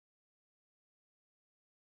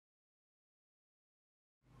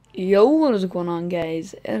Yo, what is going on,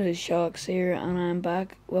 guys? It is Shocks here, and I'm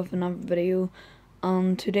back with another video.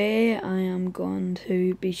 Today I am going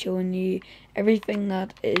to be showing you everything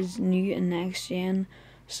that is new in next gen.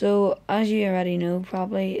 So, as you already know,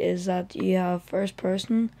 probably, is that you have first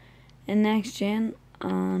person in next gen,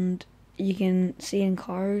 and you can see in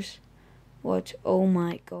cars, which, oh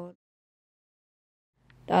my god,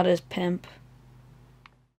 that is pimp.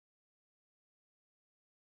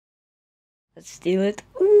 Let's steal it.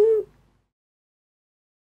 Ooh.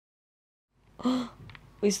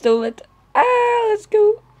 We stole it. Ah, let's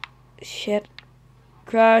go. Shit,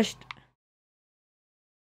 crashed.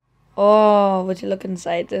 Oh, would you look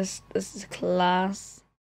inside this? This is class.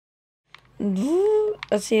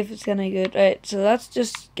 Let's see if it's gonna be good. Right, so let's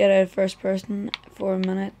just get out first person for a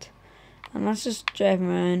minute. And let's just drive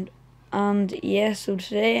around. And yeah, so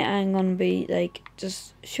today I'm gonna be like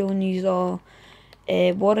just showing you all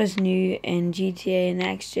what is new in GTA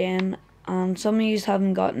Next Gen. And some of you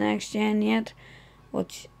haven't got Next Gen yet,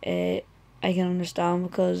 which I can understand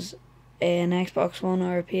because an Xbox One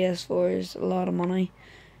or a PS4 is a lot of money.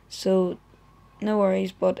 So no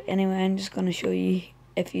worries, but anyway, I'm just going to show you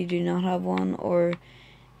if you do not have one, or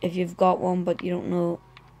if you've got one but you don't know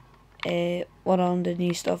what all the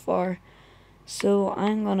new stuff are. So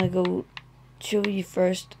I'm going to go show you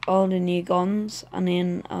first all the new guns, and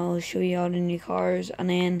then I'll show you all the new cars, and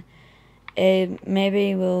then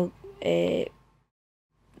maybe we'll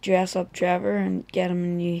dress up Trevor and get him a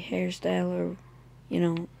new hairstyle, or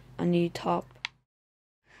a new top,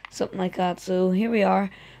 something like that. So here we are.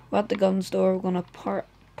 We're at the gun store. We're gonna park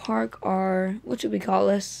our, what should we call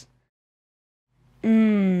this?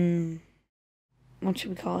 What should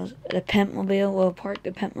we call it? The pimpmobile. We'll park the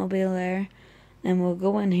pimpmobile there, and we'll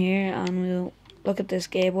go in here and we'll look at this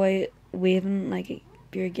gay boy waving like a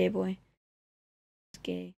pure gay boy. It's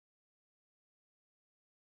gay.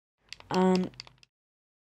 And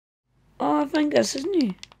oh, I think this is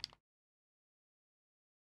new.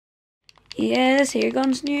 Yeah, this here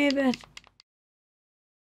gun's new a bit.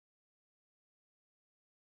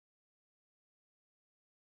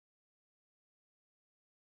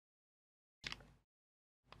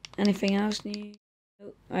 Anything else new?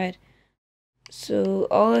 Oh, right. So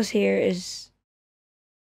all this here is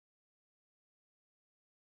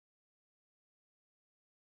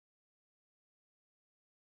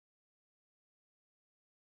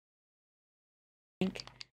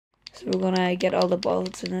so we're gonna get all the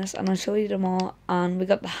bullets in this, and I'll show you them all. And we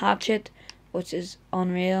got the hatchet, which is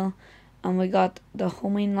unreal, and we got the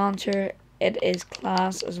homing launcher. It is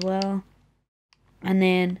class as well. And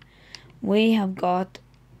then we have got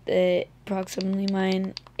the proximity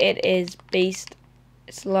mine. It is beast.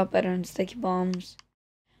 It's a lot better than sticky bombs,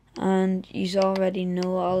 and you already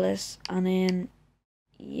know all this. And then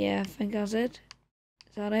yeah, I think that's it.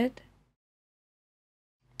 Is that it?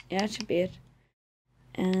 Yeah, it should be it.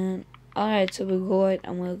 And alright, so we'll go out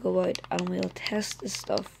and we'll test this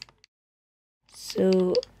stuff.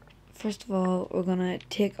 So first of all, we're gonna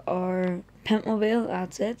take our pimpmobile.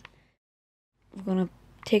 That's it. We're gonna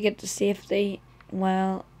take it to safety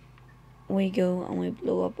while we go and we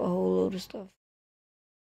blow up a whole load of stuff.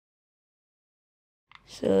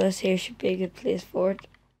 So this here should be a good place for it.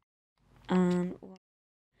 And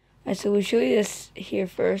right, so we'll show you this here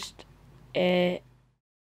first.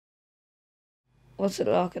 What's it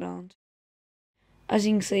locking on? As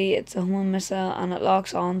you can see, it's a homing missile, and it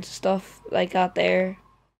locks on to stuff like that there.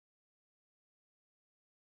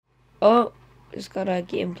 Oh, just got a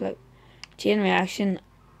gameplay. Chain reaction.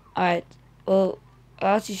 Alright, well,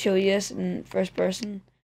 I'll actually show you this in first person.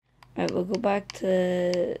 Alright, we'll go back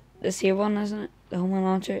to this here one, isn't it? The homing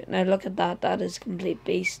launcher. Now look at that, that is complete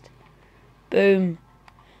beast. Boom.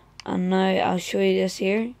 And now I'll show you this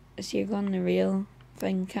here. This here gun, the real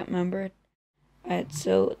thing, can't remember it. Right,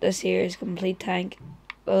 so this here is complete tank.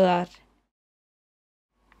 Look at that.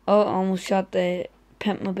 Oh, almost shot the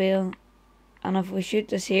pimpmobile. And if we shoot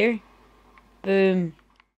this here, boom.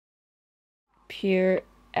 Pure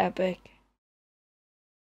epic.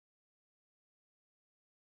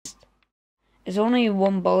 It's only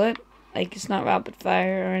one bullet, like it's not rapid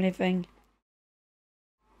fire or anything,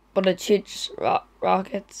 but it shoots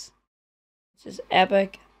rockets. It's just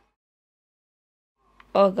epic.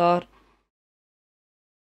 Oh god.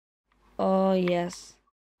 Oh yes.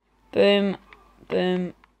 Boom,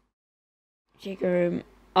 boom. Shaker room.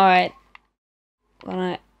 Alright.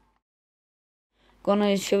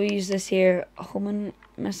 Gonna show you this here homing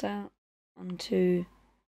missile onto,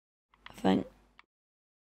 I think.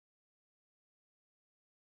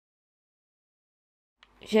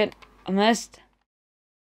 Shit, I missed.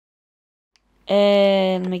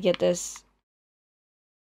 And let me get this.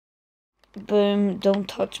 Boom, don't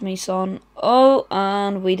touch me, son. Oh,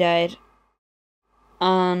 and we died.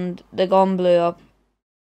 And the gun blew up.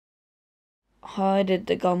 How did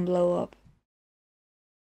the gun blow up?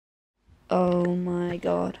 Oh my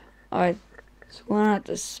god. Alright, so we're gonna have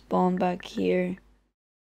to spawn back here.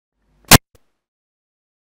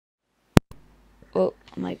 Oh,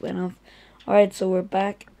 mic went off. Alright, so we're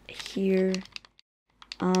back here.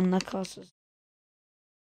 And that cost us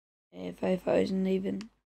 5,000 even.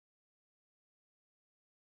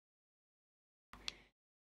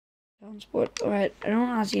 Transport. Alright, I don't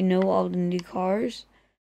actually know all the new cars.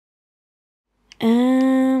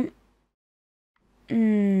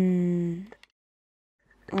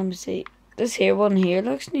 Let me see. This here one here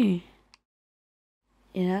looks new.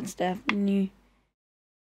 Yeah, that's definitely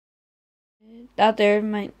new. That there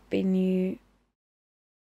might be new.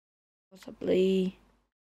 Possibly.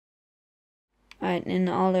 Alright, and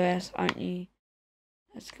all the rest aren't new.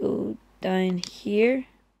 Let's go down here.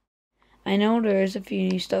 I know there is a few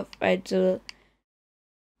new stuff. Right, so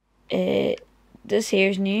this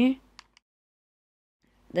here's new.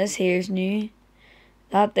 This here's new.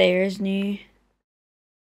 That there is new.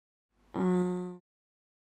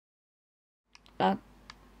 That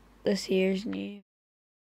this here's new.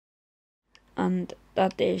 And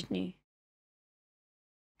that there's new.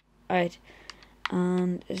 Alright.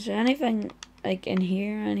 And is there anything like in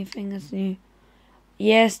here? Anything that's new?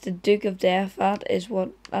 Yes, the Duke of Death.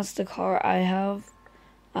 That's the car I have.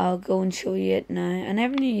 I'll go and show you it now. I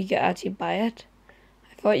never knew you could actually buy it.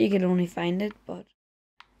 I thought you could only find it, but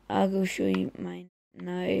I'll go show you mine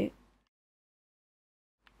now.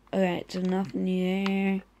 Alright, so nothing new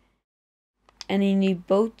there. Any new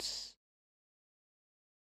boats?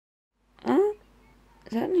 Huh?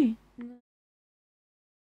 Is that new?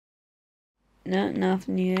 No,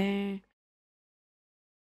 nothing new there.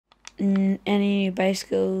 Any new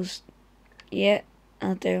bicycles? Yeah,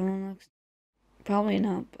 out there one looks. Probably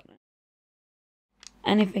not, but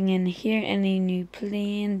anything in here? Any new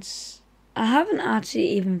planes? I haven't actually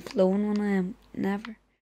even flown one of them. Never.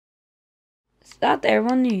 Is that there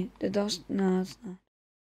one new? The dust? No, it's not.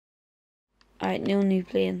 Alright, no new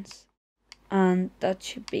planes. And that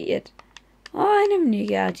should be it. Oh, I never knew you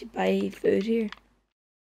could actually buy food here.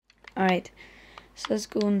 Alright, so let's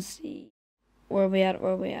go and see where we at.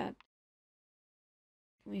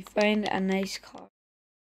 We find a nice car.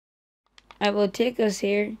 I will take us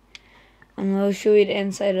here and we'll show you the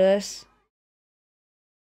inside of this.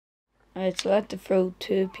 Alright, so I have to throw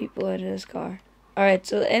 2 people out of this car. Alright,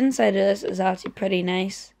 so the inside of this is actually pretty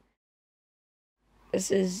nice.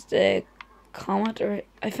 This is the Comet, or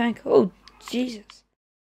I think. Oh, Jesus.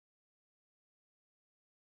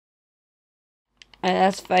 Alright,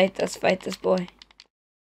 let's fight this boy.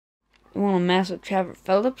 You wanna mess with Trevor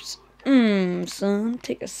Phillips? Son,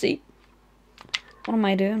 take a seat. What am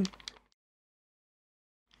I doing?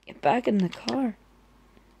 Get back in the car.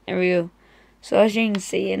 There we go. So as you can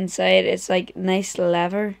see inside, it's like nice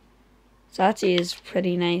leather. So actually is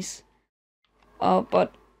pretty nice. Oh,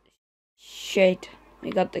 but shit, we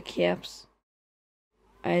got the caps.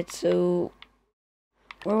 Alright, so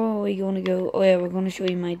where are we gonna go? Oh yeah, we're gonna show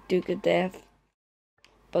you my Duke of Death.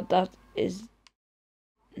 But that is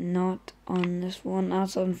not on this one.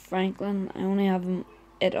 That's on Franklin. I only have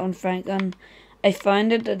it on Franklin. I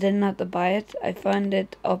found it. I didn't have to buy it. I found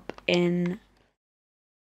it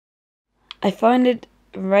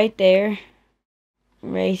right there.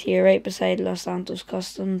 Right here, right beside Los Santos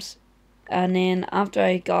Customs. And then after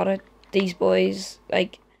I got it, these boys,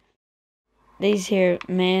 like, these here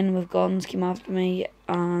men with guns came after me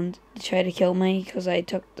and they tried to kill me because I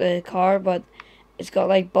took the car, but it's got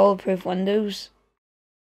like bulletproof windows.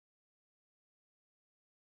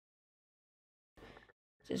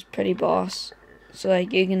 Which is pretty boss. So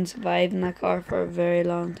like you can survive in that car for a very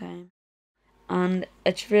long time. And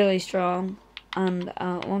it's really strong. And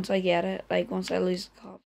once I get it, like once I lose the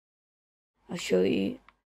cop, I'll show you.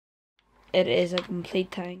 It is a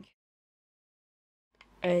complete tank.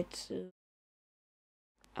 Right, so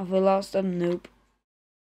have we lost them? Nope.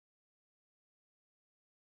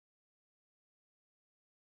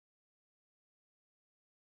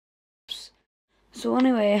 So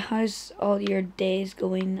anyway, how's all your days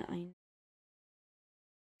going? I'm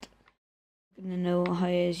gonna know how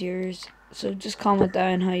is yours. So just comment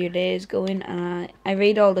down how your day is going, and I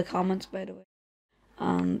read all the comments, by the way.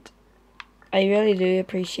 And I really do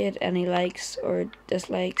appreciate any likes or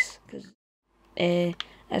dislikes, because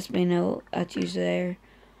lets me know that you're there.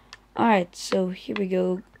 Alright, so here we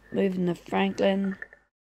go. Moving to Franklin.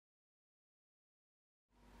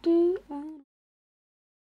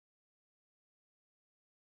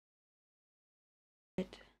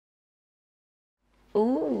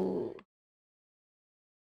 Ooh,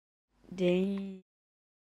 dang.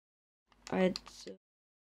 Alright, so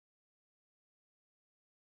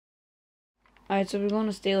we're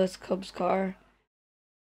gonna steal this Cubs car.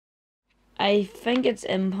 I think it's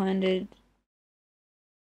impounded.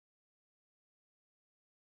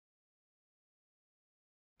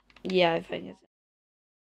 Yeah, I think it's.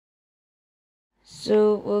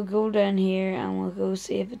 So we'll go down here and we'll go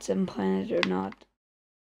see if it's impounded or not.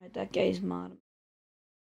 Right, that guy's mad.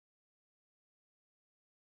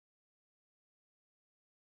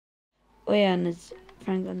 Oh yeah, and it's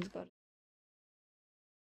Franklin's got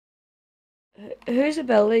it. Whose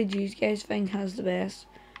ability do you guys think has the best?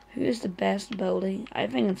 Who is the best ability? I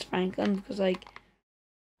think it's Franklin because like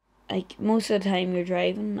most of the time you're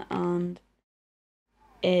driving and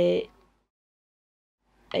it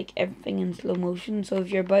like everything in slow motion. So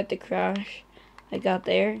if you're about to crash, like that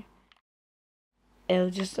there,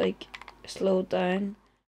 it'll just like slow it down,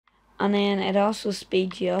 and then it also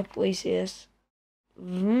speeds you up. We see this.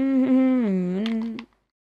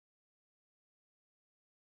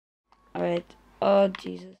 All right. Oh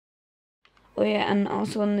Jesus. Oh yeah, and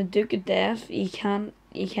also on the Duke of Death, you cannot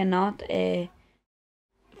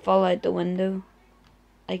fall out the window.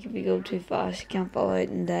 Like if you go too fast, you can't fall out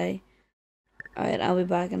and die. All right, I'll be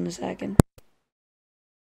back in a second.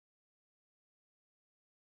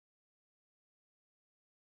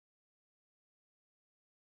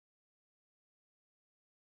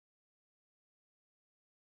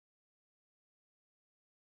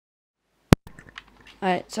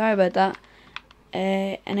 Alright, sorry about that.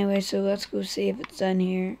 Anyway, so let's go see if it's down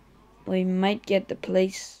here. We might get the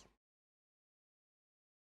police.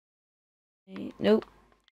 Nope.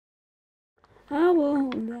 I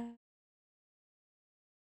won't lie.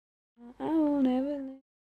 I won't ever lie.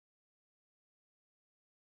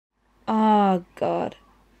 Oh, God.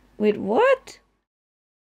 Wait, what?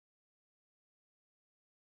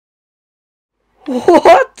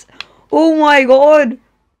 What? Oh my God.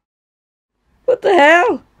 What the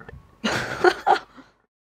hell?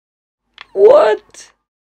 What?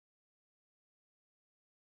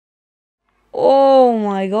 Oh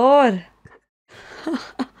my God.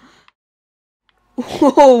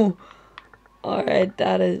 Whoa. Alright,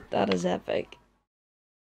 that is epic.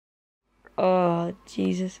 Oh,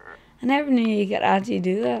 Jesus. I never knew you could actually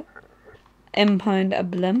do that. Impound a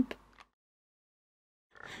blimp.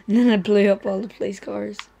 And then I blew up all the police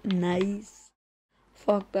cars. Nice.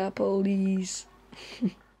 Fuck that police.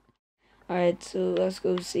 Alright, so let's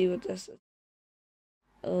go see what this is.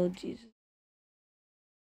 Oh, Jesus.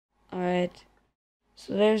 Alright.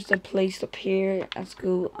 So there's the place up here. Let's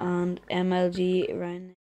go and MLG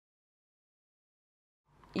around.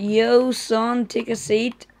 Yo, son, take a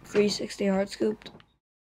seat. 360 hard scooped.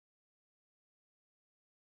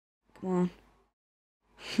 Come on.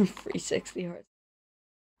 360 hard.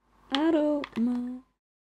 I don't know.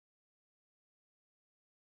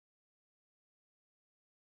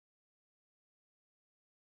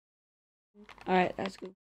 Alright, let's go.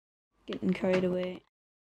 Getting carried away.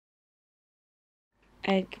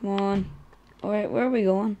 Alright, come on. Alright, where are we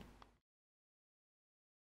going?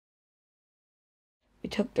 We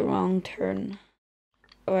took the wrong turn.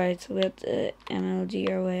 Alright, so we have to MLG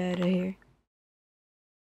our way out of here.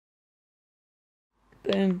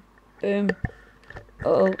 Boom. Boom. Uh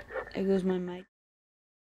oh, there goes my mic.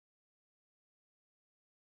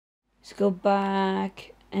 Let's go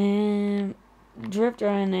back and drift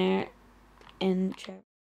around there. And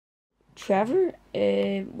Trevor?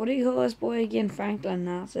 What do you call this boy again? Franklin,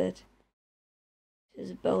 that's it.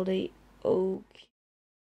 His ability. Okay.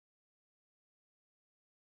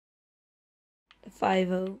 The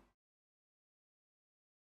 5-0.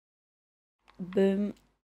 Boom.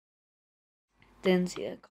 Didn't see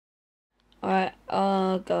it. Alright,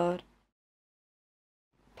 oh god.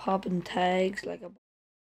 Popping tags like a.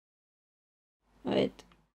 Right.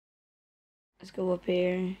 Let's go up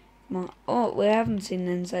here. Come on. Oh, we haven't seen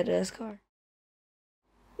the inside of this car.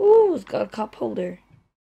 Ooh, it's got a cup holder.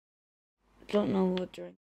 I don't know what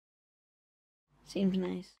drink. Seems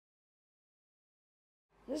nice.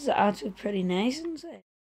 This is actually pretty nice inside.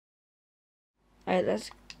 Alright, let's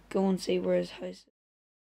go and see where his house is.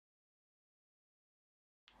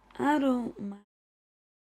 I don't mind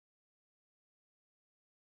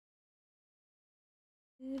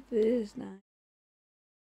if it's not.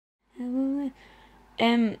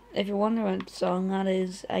 If you're wondering what song that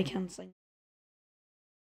is, I can't sing.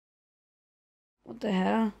 What the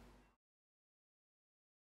hell?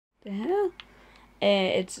 The hell?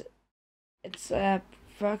 It's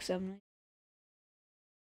approximately.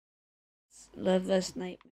 Live this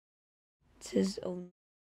night. It's his own.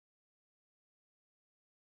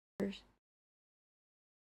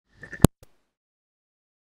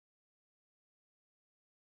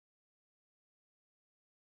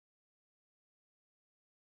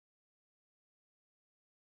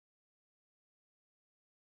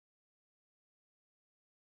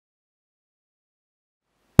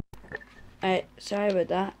 Alright, sorry about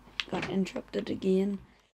that. Got interrupted again.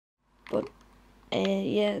 But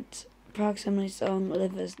yeah, it's approximately song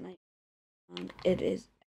Live as Night, and it is.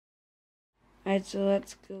 Alright, so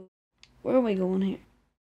let's go. Where are we going here?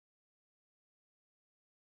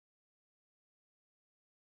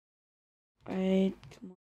 Alright,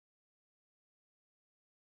 come on.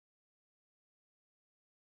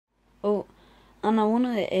 Oh, and I want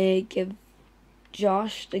to give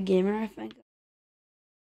Josh the gamer, I think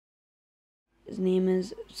his name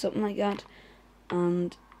is something like that,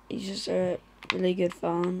 and he's just a really good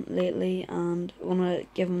fan lately, and I want to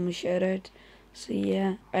give him a shout out. So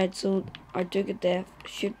yeah, alright, so our Duke of Death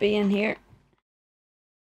should be in here.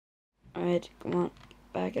 Alright, come on,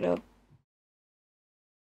 back it up.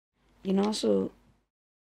 You can also,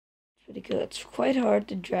 it's pretty cool. It's quite hard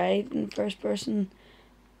to drive in first person.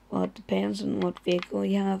 Well, it depends on what vehicle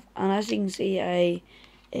you have. And as you can see, I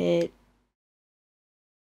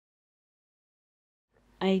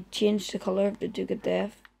changed the colour of the Duke of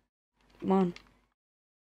Death. Come on.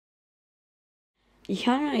 You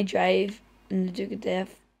can't really drive in the Duke of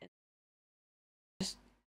Death.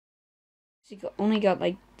 You only got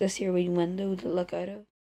like this here wee window to look out of.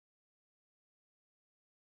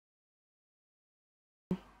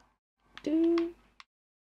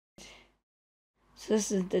 So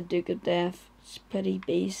this is the Duke of Death. It's pretty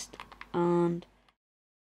beast and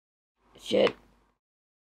shit.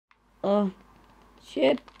 Oh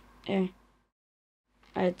shit. There.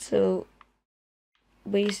 Alright, so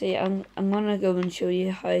basically I'm gonna go and show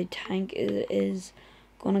you how Tank is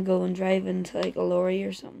gonna go and drive into like a lorry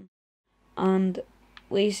or something. And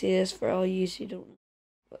we see this for all you who don't know.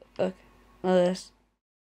 Look at this.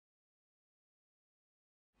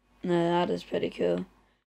 No, that is pretty cool.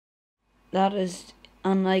 That is,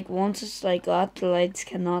 and like once it's like that, the lights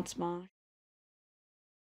cannot smash.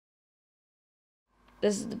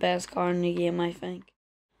 This is the best car in the game, I think.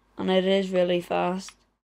 And it is really fast.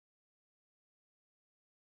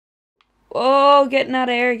 Oh, getting that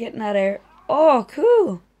air, getting that air. Oh,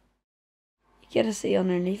 cool. You get to see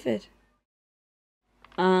underneath it.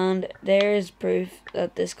 And there is proof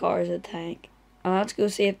that this car is a tank. And let's go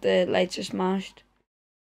see if the lights are smashed.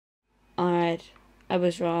 Alright, I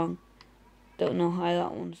was wrong. Don't know how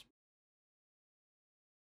that one's.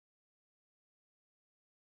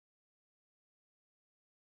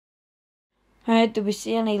 Alright, do we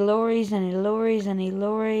see any lorries, any lorries, any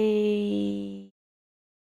lorry?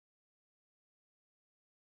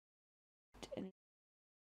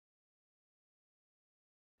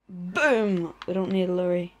 Boom! We don't need a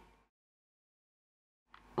lorry.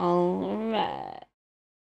 Alright.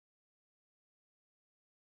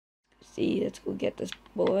 See, let's go get this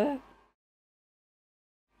boy.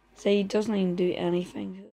 See, he doesn't even do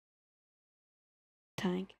anything.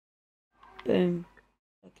 Tank. Boom.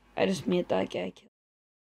 Look, I just made that guy kill.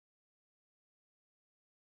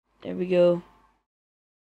 There we go.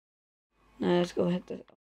 Now let's go hit this.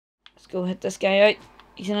 Let's go hit this guy out.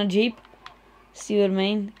 He's in a Jeep. See what I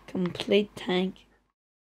mean? Complete tank.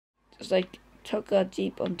 Just like took that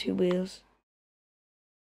Jeep on two wheels.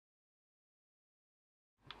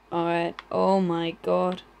 Alright. Oh my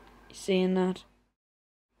god. You seeing that?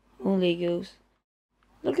 Holy goose.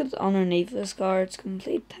 Look at underneath this car. It's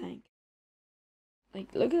complete tank. Like,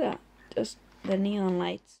 look at that. Just the neon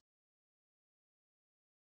lights.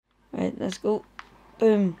 Right, let's go.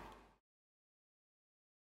 Boom.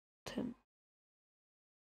 Tim.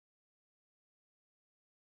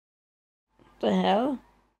 What the hell?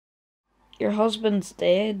 Your husband's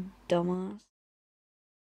dead, dumbass.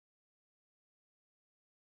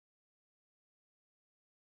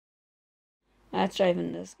 That's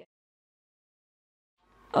driving this guy.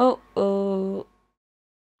 Oh.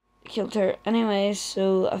 Killed her. Anyways,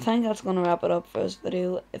 so I think that's gonna wrap it up for this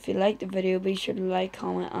video. If you liked the video, be sure to like,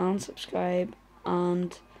 comment, and subscribe.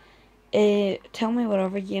 And tell me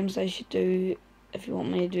whatever games I should do. If you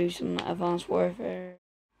want me to do some Advanced Warfare,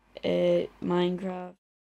 Minecraft.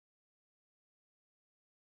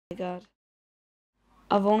 I got.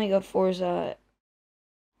 I've only got Forza.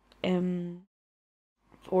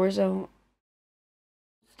 Forza. What's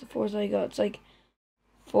the Forza I got? It's like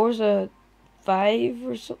Forza 5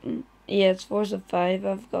 or something. Yeah, it's Forza 5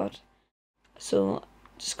 I've got. So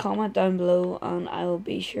just comment down below and I will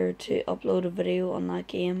be sure to upload a video on that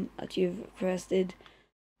game that you've requested.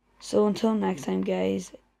 So until next time,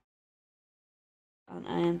 guys. and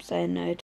I am signing out.